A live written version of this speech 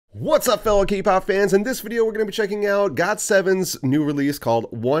What's up, fellow K-pop fans? In this video, we're going to be checking out GOT7's new release called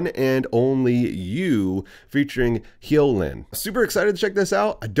One and Only You, featuring Hyolyn. Super excited to check this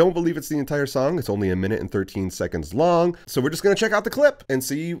out. I don't believe it's the entire song. It's only 1 minute and 13 seconds long. So we're just going to check out the clip and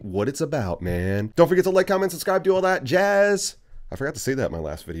see what it's about, man. Don't forget to like, comment, subscribe, do all that jazz. I forgot to say that in my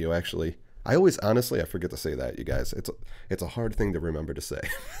last video, actually. I forget to say that, you guys. It's a hard thing to remember to say.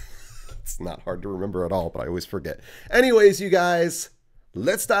 It's not hard to remember at all, but I always forget. Anyways, you guys,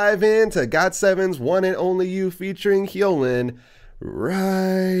 let's dive into GOT7's One and Only You featuring Hyolyn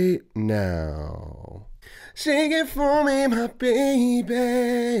right now. Shake it for me, my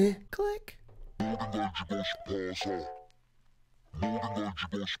baby. Click.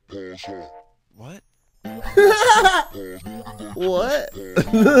 What? What?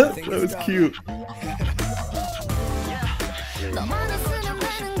 That was cute.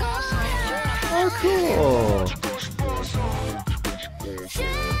 Oh, cool.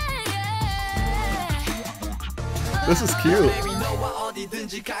 This is cute.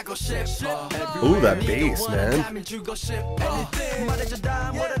 Ooh, that bass, man.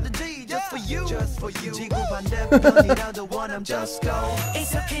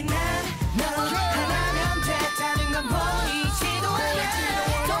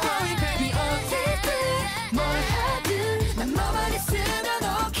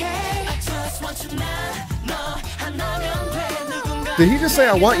 Did he just say,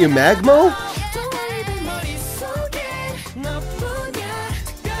 I want you, Magmo?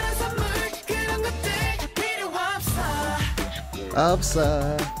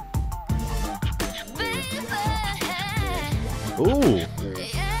 Upside. Ooh.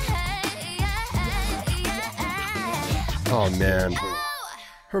 Oh man,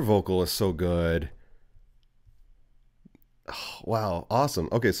 her vocal is so good. Oh, wow, awesome.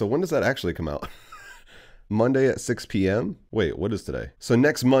 Okay, so when does that actually come out? Monday at 6 p.m. Wait, what is today? So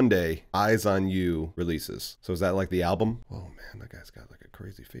next Monday, Eyes on You releases. So is that like the album? Oh man, that guy's got like a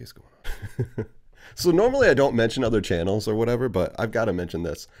crazy face going on. So normally I don't mention other channels or whatever, but I've got to mention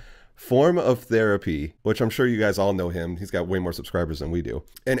this. Form of Therapy, which I'm sure you guys all know him. He's got way more subscribers than we do.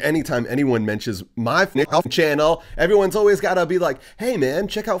 And anytime anyone mentions my channel, everyone's always got to be like, hey man,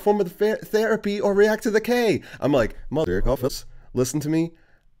 check out Form of Therapy or react to the K. I'm like, mother, listen to me.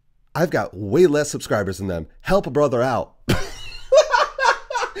 I've got way less subscribers than them. Help a brother out.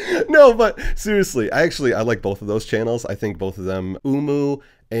 No, but seriously, I like both of those channels. I think both of them, Yume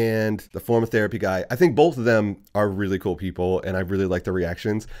and the Form of Therapy guy, I think both of them are really cool people and I really like the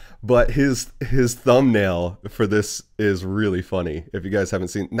reactions. But his thumbnail for this is really funny. If you guys haven't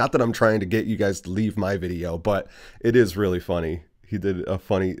seen, not that I'm trying to get you guys to leave my video, but it is really funny. He did a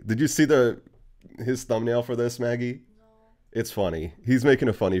funny, did you see his thumbnail for this, Maggie? It's funny. He's making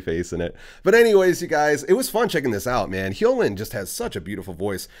a funny face in it. But anyways, you guys, it was fun checking this out, man. Hyolyn just has such a beautiful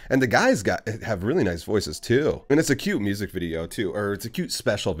voice. And the guys have really nice voices too. And it's a cute music video too. Or it's a cute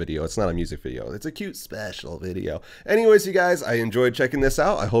special video. It's not a music video. It's a cute special video. Anyways, you guys, I enjoyed checking this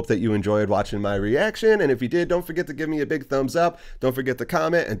out. I hope that you enjoyed watching my reaction. And if you did, don't forget to give me a big thumbs up. Don't forget to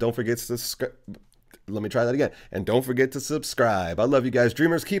comment. And don't forget to subscribe. Let me try that again. And don't forget to subscribe. I love you guys.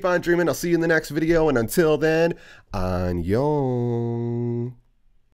 Dreamers, keep on dreaming. I'll see you in the next video. And until then, annyeong.